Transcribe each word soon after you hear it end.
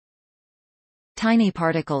Tiny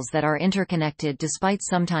particles that are interconnected despite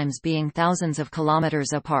sometimes being thousands of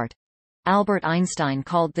kilometers apart. Albert Einstein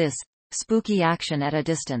called this spooky action at a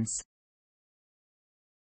distance.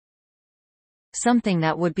 Something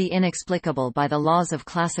that would be inexplicable by the laws of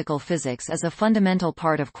classical physics is a fundamental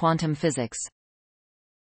part of quantum physics.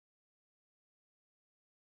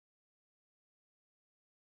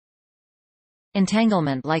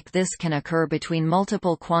 Entanglement like this can occur between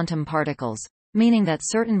multiple quantum particles, meaning that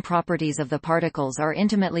certain properties of the particles are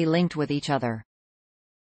intimately linked with each other.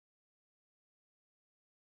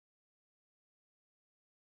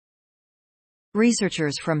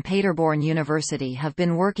 Researchers from Paderborn University have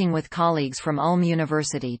been working with colleagues from Ulm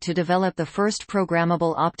University to develop the first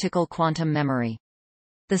programmable optical quantum memory.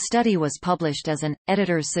 The study was published as an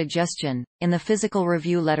editor's suggestion in the Physical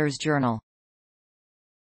Review Letters journal.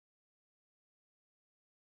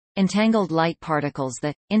 Entangled light particles.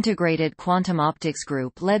 The Integrated Quantum Optics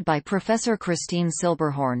Group, led by Professor Christine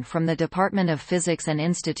Silberhorn from the Department of Physics and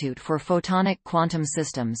Institute for Photonic Quantum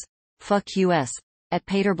Systems, FQS, at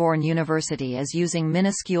Paderborn University, is using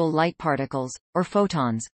minuscule light particles, or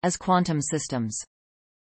photons, as quantum systems.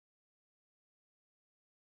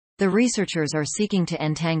 The researchers are seeking to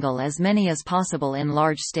entangle as many as possible in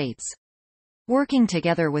large states. Working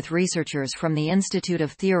together with researchers from the Institute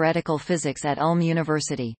of Theoretical Physics at Ulm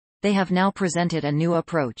University, they have now presented a new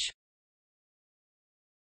approach.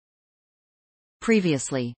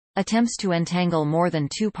 Previously, attempts to entangle more than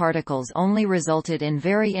two particles only resulted in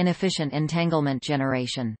very inefficient entanglement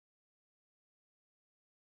generation.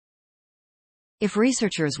 If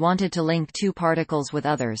researchers wanted to link two particles with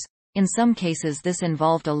others, in some cases this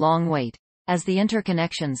involved a long wait, as the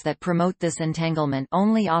interconnections that promote this entanglement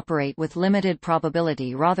only operate with limited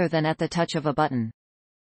probability rather than at the touch of a button.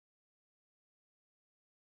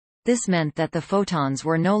 This meant that the photons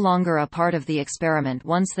were no longer a part of the experiment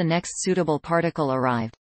once the next suitable particle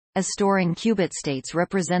arrived, as storing qubit states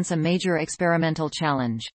represents a major experimental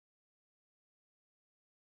challenge.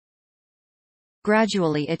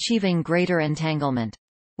 Gradually achieving greater entanglement.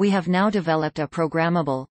 We have now developed a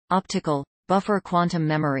programmable, optical, buffer quantum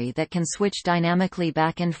memory that can switch dynamically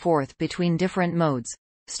back and forth between different modes,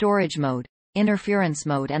 storage mode, interference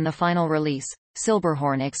mode and the final release,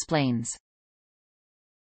 Silberhorn explains.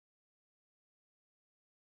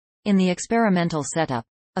 In the experimental setup,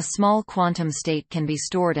 a small quantum state can be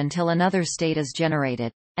stored until another state is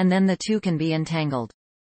generated, and then the two can be entangled.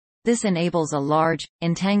 This enables a large,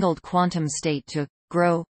 entangled quantum state to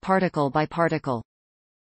grow, particle by particle.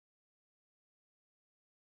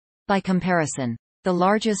 By comparison, the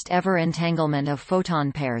largest ever entanglement of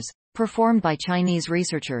photon pairs, performed by Chinese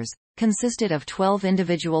researchers, consisted of 12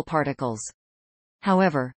 individual particles.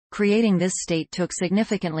 However, creating this state took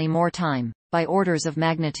significantly more time, by orders of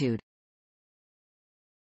magnitude.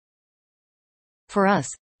 For us,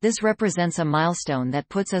 this represents a milestone that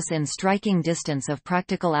puts us in striking distance of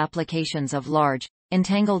practical applications of large,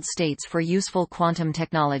 entangled states for useful quantum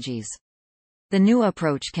technologies. The new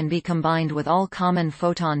approach can be combined with all common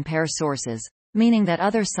photon pair sources, meaning that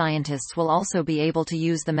other scientists will also be able to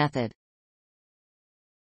use the method.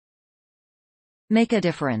 Make a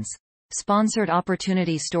difference. Sponsored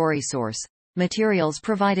Opportunity Story Source. Materials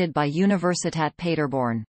provided by Universitat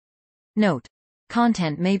Paderborn. Note: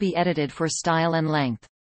 content may be edited for style and length.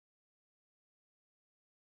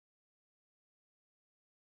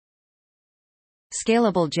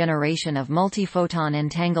 Scalable generation of multi-photon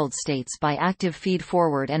entangled states by active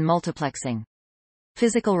feed-forward and multiplexing.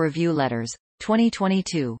 Physical Review Letters,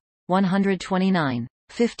 2022, 129,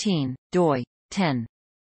 15, doi, 10.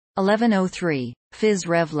 1103, Phys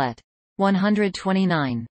Rev Let.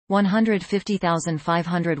 129,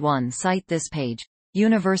 150501. Cite this page.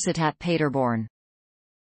 Universitat Paderborn.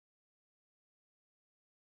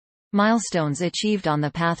 Milestones achieved on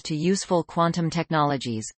the path to useful quantum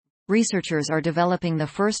technologies. Researchers are developing the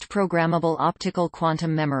first programmable optical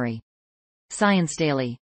quantum memory. Science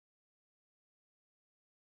Daily.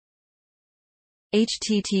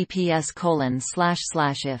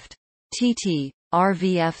 https://ift.tt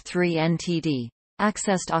RVF3NTD.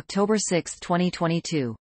 Accessed October 6,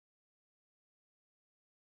 2022.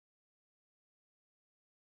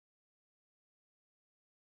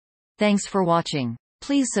 Thanks for watching.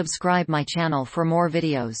 Please subscribe my channel for more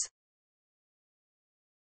videos.